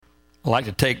I'd like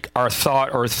to take our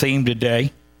thought or theme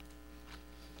today.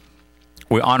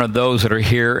 We honor those that are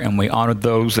here, and we honor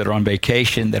those that are on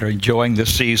vacation, that are enjoying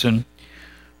this season.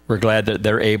 We're glad that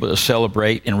they're able to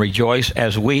celebrate and rejoice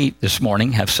as we this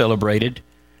morning have celebrated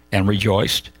and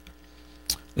rejoiced.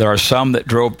 There are some that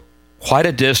drove quite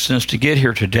a distance to get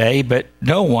here today, but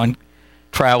no one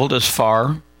traveled as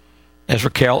far as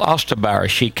Raquel Osterbauer.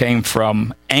 She came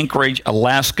from Anchorage,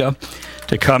 Alaska,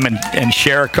 to come and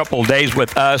share a couple of days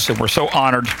with us, and we're so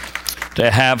honored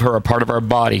to have her a part of our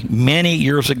body. Many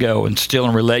years ago, and still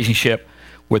in relationship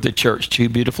with the church, two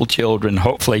beautiful children.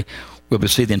 Hopefully, we'll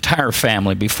see the entire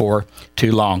family before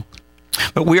too long.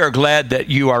 But we are glad that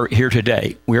you are here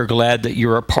today. We are glad that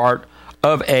you're a part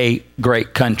of a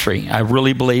great country. I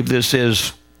really believe this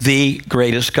is the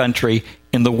greatest country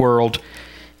in the world.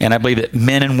 And I believe that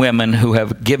men and women who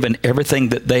have given everything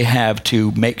that they have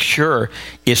to make sure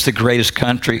it's the greatest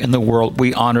country in the world,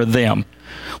 we honor them.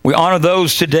 We honor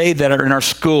those today that are in our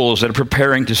schools that are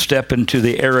preparing to step into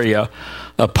the area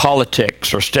of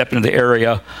politics or step into the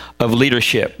area of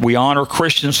leadership. We honor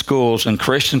Christian schools and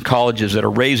Christian colleges that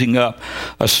are raising up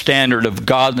a standard of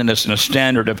godliness and a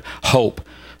standard of hope.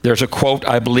 There's a quote,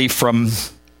 I believe, from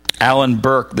Alan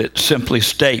Burke that simply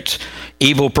states,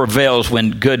 "Evil prevails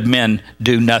when good men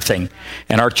do nothing."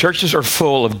 And our churches are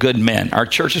full of good men. Our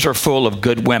churches are full of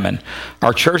good women.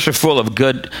 Our churches are full of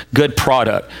good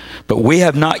product. But we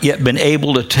have not yet been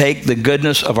able to take the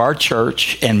goodness of our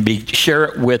church and share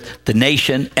it with the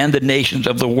nation and the nations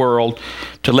of the world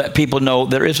to let people know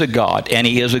there is a God, and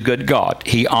He is a good God.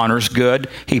 He honors good.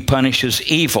 He punishes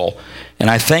evil. And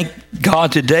I thank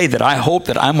God today that I hope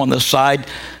that I'm on the side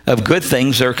of good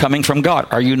things that are coming from God.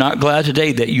 Are you not glad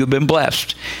today that you've been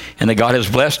blessed and that God has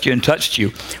blessed you and touched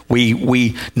you?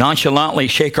 We nonchalantly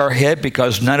shake our head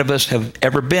because none of us have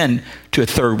ever been to a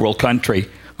third world country.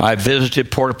 I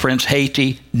visited Port-au-Prince,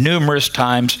 Haiti, numerous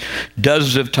times,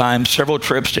 dozens of times, several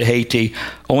trips to Haiti,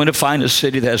 only to find a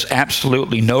city that has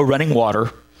absolutely no running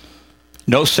water,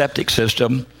 no septic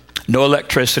system, no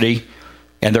electricity.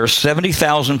 And there are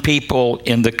 70,000 people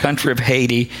in the country of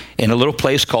Haiti in a little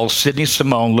place called Sidney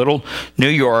Simon, Little New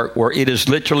York, where it is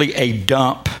literally a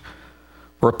dump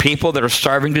where people that are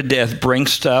starving to death bring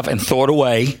stuff and throw it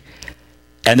away.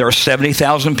 And there are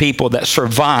 70,000 people that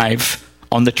survive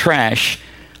on the trash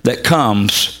that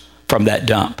comes from that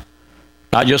dump.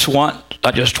 Not just once,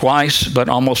 not just twice, but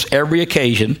almost every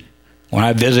occasion when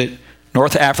I visit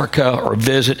North Africa or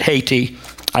visit Haiti,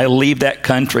 I leave that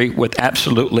country with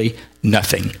absolutely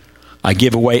nothing. I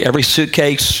give away every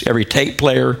suitcase, every tape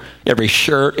player, every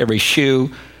shirt, every shoe,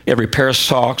 every pair of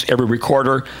socks, every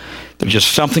recorder. There's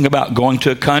just something about going to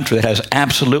a country that has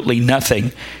absolutely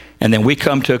nothing. And then we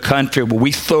come to a country where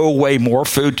we throw away more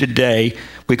food today.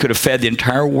 We could have fed the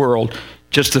entire world,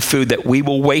 just the food that we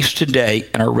will waste today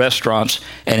in our restaurants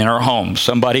and in our homes.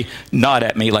 Somebody nod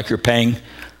at me like you're paying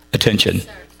attention.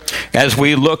 As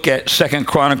we look at 2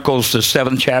 Chronicles, the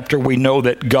 7th chapter, we know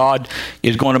that God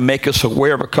is going to make us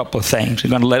aware of a couple of things.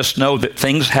 He's going to let us know that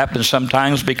things happen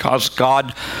sometimes because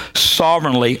God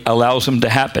sovereignly allows them to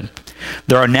happen.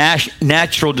 There are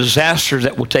natural disasters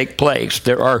that will take place.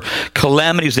 There are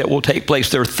calamities that will take place.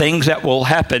 There are things that will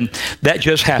happen that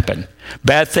just happen.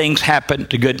 Bad things happen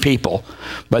to good people.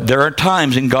 But there are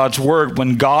times in God's word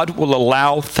when God will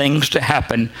allow things to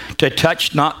happen to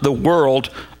touch not the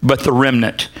world, but the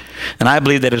remnant. And I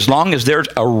believe that as long as there's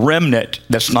a remnant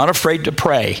that's not afraid to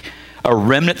pray, a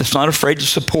remnant that's not afraid to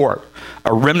support,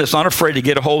 a remnant that's not afraid to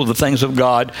get a hold of the things of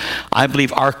God, I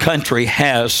believe our country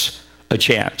has a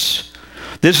chance.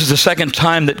 This is the second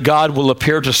time that God will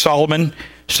appear to Solomon.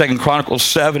 2 Chronicles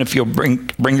 7, if you'll bring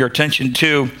your attention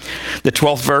to the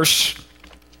 12th verse.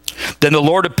 Then the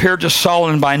Lord appeared to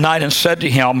Solomon by night and said to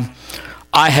him,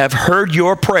 "I have heard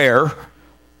your prayer."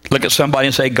 Look at somebody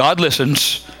and say, God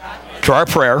listens to our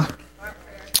prayer.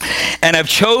 "And have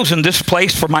chosen this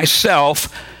place for myself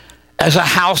as a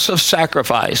house of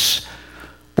sacrifice."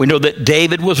 We know that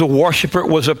David was a worshiper,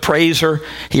 was a praiser.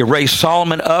 He raised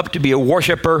Solomon up to be a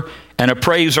worshiper and a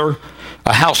praiser.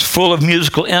 A house full of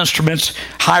musical instruments,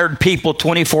 hired people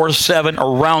 24/7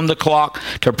 around the clock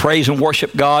to praise and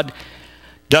worship God.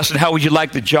 Dustin, how would you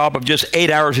like the job of just 8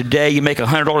 hours a day? You make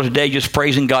 $100 a day just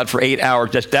praising God for 8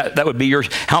 hours. That would be yours.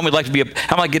 How would you like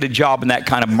how might get a job in that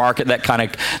kind of market?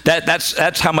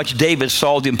 That's how much David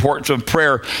saw the importance of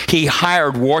prayer. He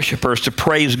hired worshipers to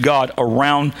praise God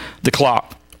around the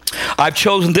clock. "I've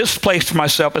chosen this place for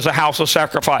myself as a house of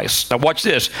sacrifice." Now watch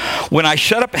this. "When I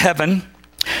shut up heaven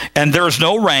and there is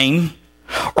no rain,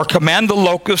 or command the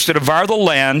locusts to devour the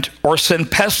land, or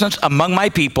send pestilence among my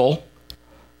people."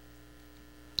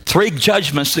 Three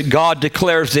judgments that God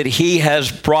declares that He has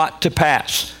brought to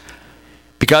pass.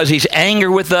 Because he's angry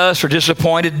with us or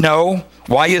disappointed? No.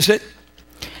 Why is it?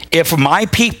 If my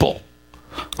people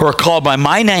who are called by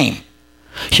my name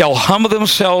shall humble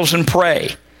themselves and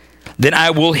pray, then I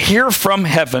will hear from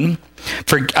heaven,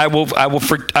 I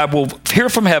will hear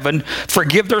from heaven,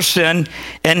 forgive their sin,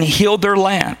 and heal their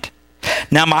land.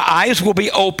 Now my eyes will be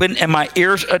open and my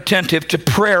ears attentive to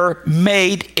prayer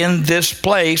made in this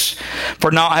place.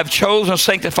 For now I have chosen and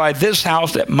sanctified this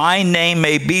house, that my name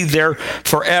may be there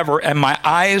forever, and my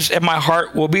eyes and my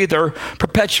heart will be there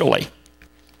perpetually.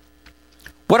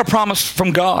 What a promise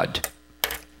from God.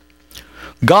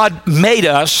 God made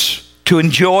us to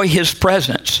enjoy his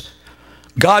presence.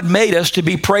 God made us to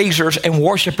be praisers and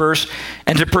worshipers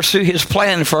and to pursue his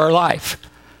plan for our life.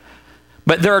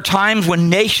 But there are times when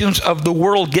nations of the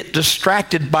world get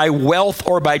distracted by wealth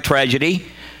or by tragedy.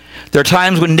 There are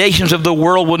times when nations of the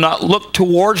world will not look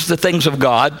towards the things of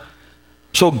God.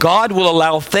 So God will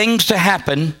allow things to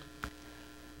happen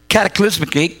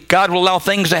cataclysmically. God will allow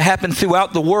things to happen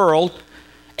throughout the world,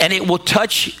 and it will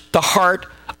touch the heart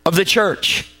of the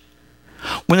church.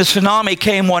 When the tsunami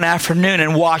came one afternoon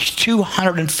and washed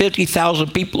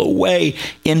 250,000 people away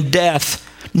in death,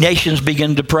 nations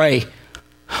began to pray.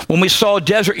 When we saw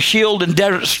Desert Shield and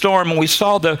Desert Storm, and we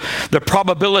saw the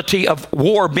probability of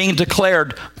war being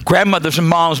declared, grandmothers and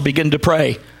moms began to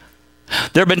pray.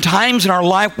 There have been times in our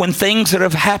life when things that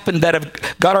have happened that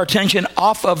have got our attention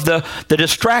off of the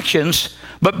distractions,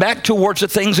 but back towards the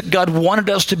things that God wanted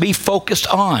us to be focused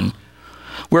on.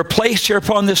 We're placed here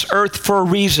upon this earth for a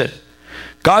reason.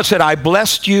 God said, I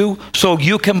blessed you so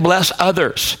you can bless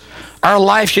others. Our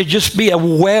life should just be a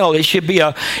well. It should be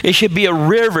a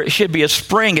river. It should be a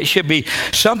spring. It should be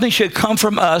something should come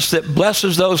from us that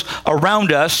blesses those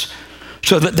around us,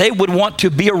 so that they would want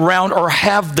to be around or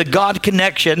have the God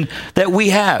connection that we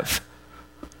have.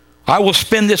 I will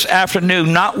spend this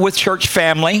afternoon not with church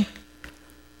family.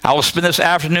 I will spend this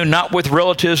afternoon not with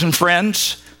relatives and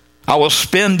friends. I will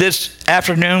spend this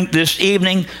afternoon, this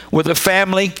evening, with a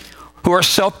family who are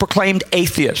self-proclaimed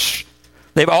atheists.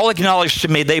 They've all acknowledged to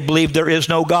me they believe there is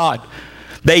no God.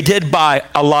 They did buy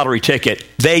a lottery ticket.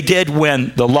 They did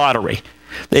win the lottery.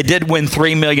 They did win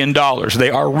 $3 million. They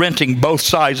are renting both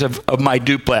sides of my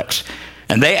duplex.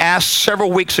 And they asked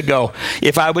several weeks ago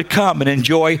if I would come and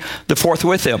enjoy the 4th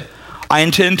with them. I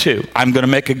intend to. I'm going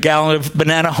to make a gallon of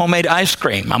banana homemade ice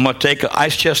cream. I'm going to take an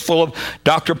ice chest full of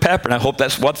Dr. Pepper, and I hope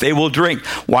that's what they will drink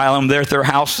while I'm there at their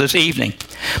house this evening.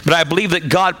 But I believe that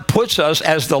God puts us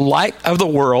as the light of the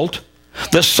world,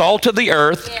 the salt of the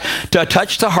earth, to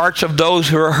touch the hearts of those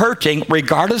who are hurting,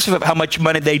 regardless of how much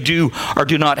money they do or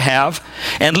do not have,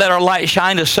 and let our light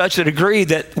shine to such a degree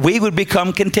that we would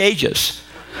become contagious.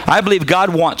 I believe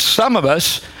God wants some of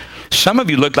us. Some of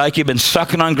you look like you've been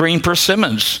sucking on green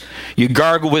persimmons. You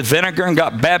gargled with vinegar and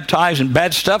got baptized in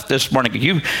bad stuff this morning.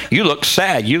 You look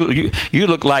sad. You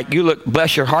look,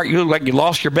 bless your heart, you look like you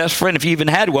lost your best friend if you even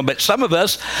had one. But some of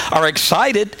us are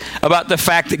excited about the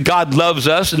fact that God loves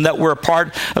us and that we're a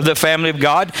part of the family of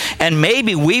God. And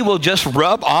maybe we will just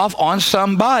rub off on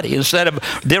somebody. Instead of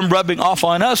them rubbing off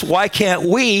on us, why can't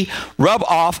we rub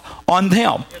off on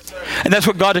them? Yes, and that's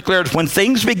what God declares. When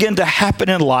things begin to happen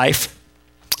in life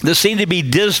that seem to be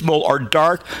dismal or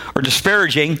dark or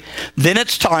disparaging, then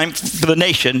it's time for the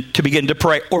nation to begin to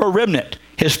pray, or a remnant,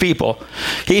 his people.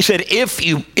 He said, if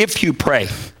you pray,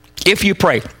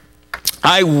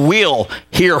 I will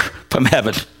hear from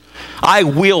heaven. I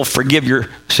will forgive your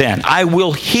sin. I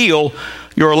will heal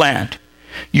your land.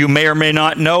 You may or may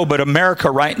not know, but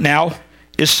America right now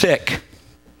is sick.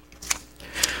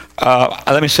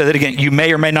 Let me say that again. You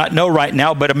may or may not know right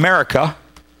now, but America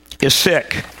is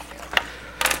sick.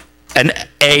 And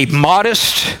a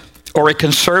modest or a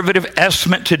conservative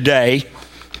estimate today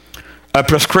of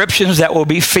prescriptions that will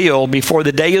be filled before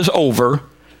the day is over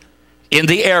in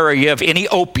the area of any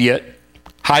opiate,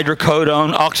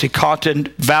 hydrocodone,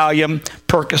 Oxycontin, Valium,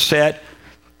 Percocet,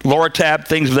 Loratab,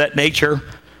 things of that nature.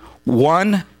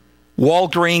 One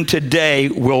Walgreens today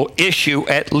will issue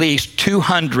at least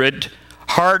 200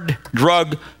 hard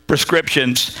drug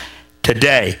prescriptions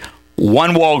today.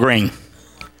 One Walgreens.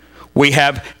 We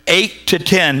have 8 to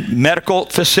 10 medical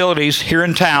facilities here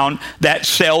in town that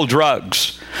sell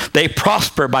drugs. They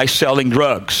prosper by selling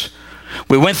drugs.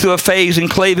 We went through a phase in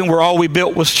Cleveland where all we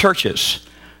built was churches.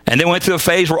 And then went through a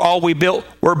phase where all we built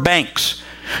were banks.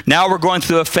 Now we're going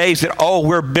through a phase that all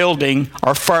we're building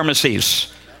are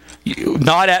pharmacies.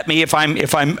 Nod at me if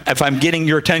I'm getting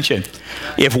your attention.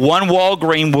 If one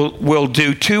Walgreen will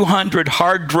do 200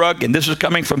 hard drug, and this is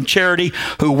coming from Charity,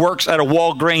 who works at a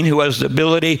Walgreen, who has the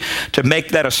ability to make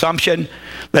that assumption,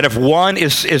 that if one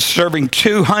is serving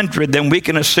 200, then we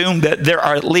can assume that there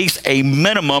are at least a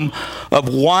minimum of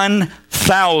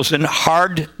 1,000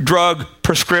 hard drug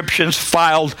prescriptions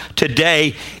filed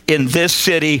today in this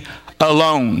city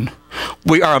alone.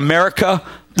 We are America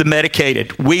the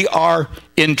medicated. We are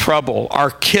in trouble.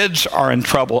 Our kids are in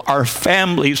trouble. Our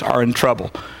families are in trouble.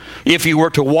 If you were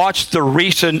to watch the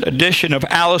recent edition of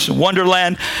Alice in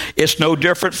Wonderland, it's no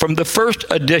different from the first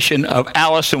edition of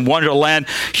Alice in Wonderland.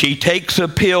 She takes a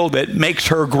pill that makes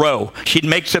her grow. She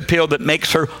makes a pill that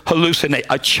makes her hallucinate.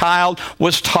 A child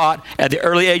was taught at the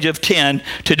early age of 10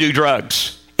 to do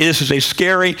drugs. This is a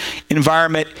scary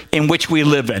environment in which we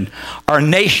live in. Our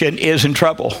nation is in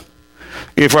trouble.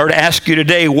 If I were to ask you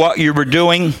today what you were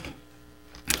doing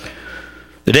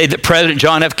the day that President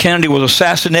John F. Kennedy was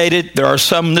assassinated, there are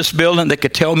some in this building that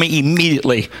could tell me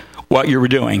immediately what you were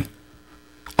doing.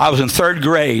 I was in third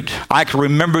grade. I can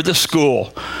remember the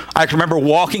school. I can remember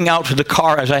walking out to the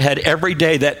car as I had every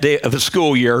day that day of the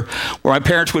school year where my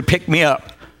parents would pick me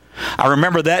up. I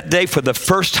remember that day for the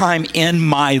first time in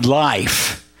my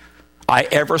life I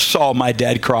ever saw my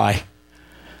dad cry.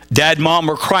 Dad and Mom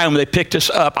were crying when they picked us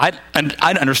up. I didn't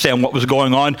understand what was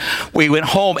going on. We went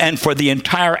home, and for the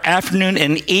entire afternoon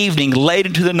and evening, late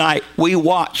into the night, we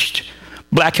watched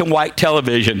black and white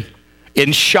television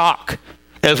in shock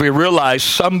as we realized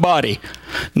somebody,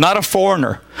 not a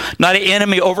foreigner, not an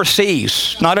enemy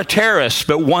overseas, not a terrorist,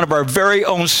 but one of our very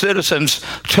own citizens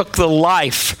took the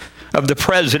life of the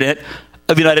President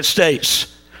of the United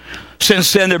States.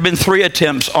 Since then, there have been 3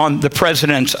 attempts on the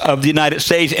presidents of the United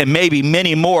States, and maybe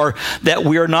many more that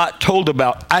we are not told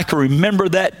about. I can remember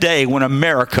that day when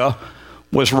America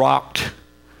was rocked.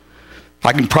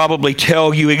 I can probably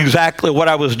tell you exactly what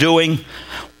I was doing,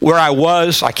 where I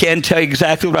was. I can tell you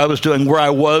exactly what I was doing, where I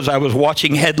was. I was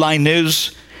watching headline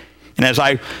news. And as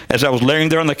I was laying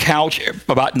there on the couch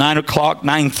about 9 o'clock,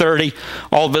 9:30,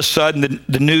 all of a sudden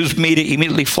the news media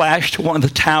immediately flashed to one of the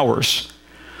towers,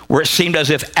 where it seemed as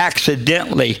if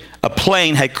accidentally a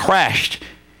plane had crashed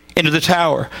into the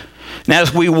tower. And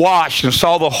as we watched and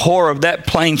saw the horror of that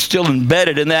plane still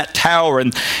embedded in that tower,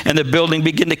 and the building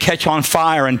began to catch on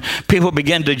fire, and people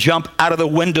began to jump out of the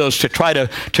windows to try to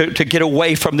get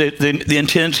away from the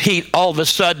intense heat, all of a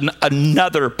sudden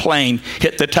another plane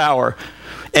hit the tower.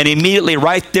 And immediately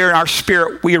right there in our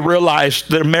spirit, we realized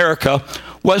that America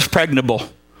was pregnable.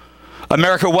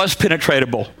 America was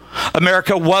penetratable.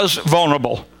 America was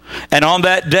vulnerable. And on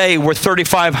that day where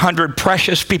 3,500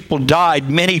 precious people died,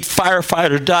 many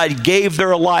firefighters died, gave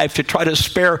their life to try to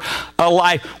spare a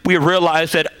life, we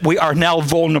realized that we are now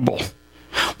vulnerable.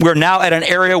 We're now at an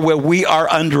area where we are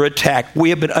under attack. We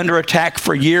have been under attack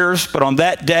for years, but on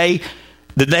that day,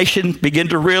 the nation began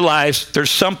to realize there's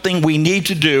something we need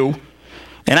to do.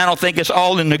 And I don't think it's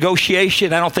all in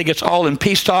negotiation. I don't think it's all in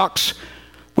peace talks.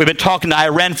 We've been talking to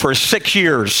Iran for 6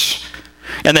 years.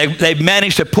 And they've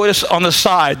managed to put us on the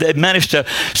side. They've managed to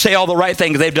say all the right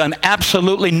things. They've done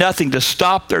absolutely nothing to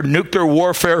stop their nuclear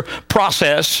warfare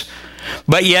process.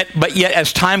 But yet,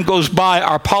 as time goes by,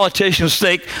 our politicians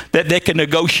think that they can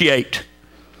negotiate.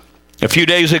 A few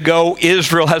days ago,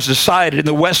 Israel has decided in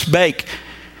the West Bank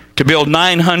to build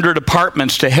 900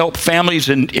 apartments to help families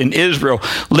in Israel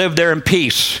live there in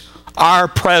peace. Our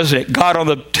president got on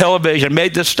the television,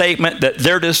 made the statement that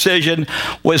their decision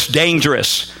was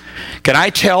dangerous. Can I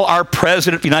tell our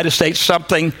president of the United States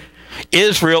something?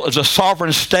 Israel is a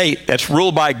sovereign state that's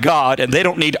ruled by God, and they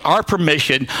don't need our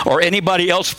permission or anybody else's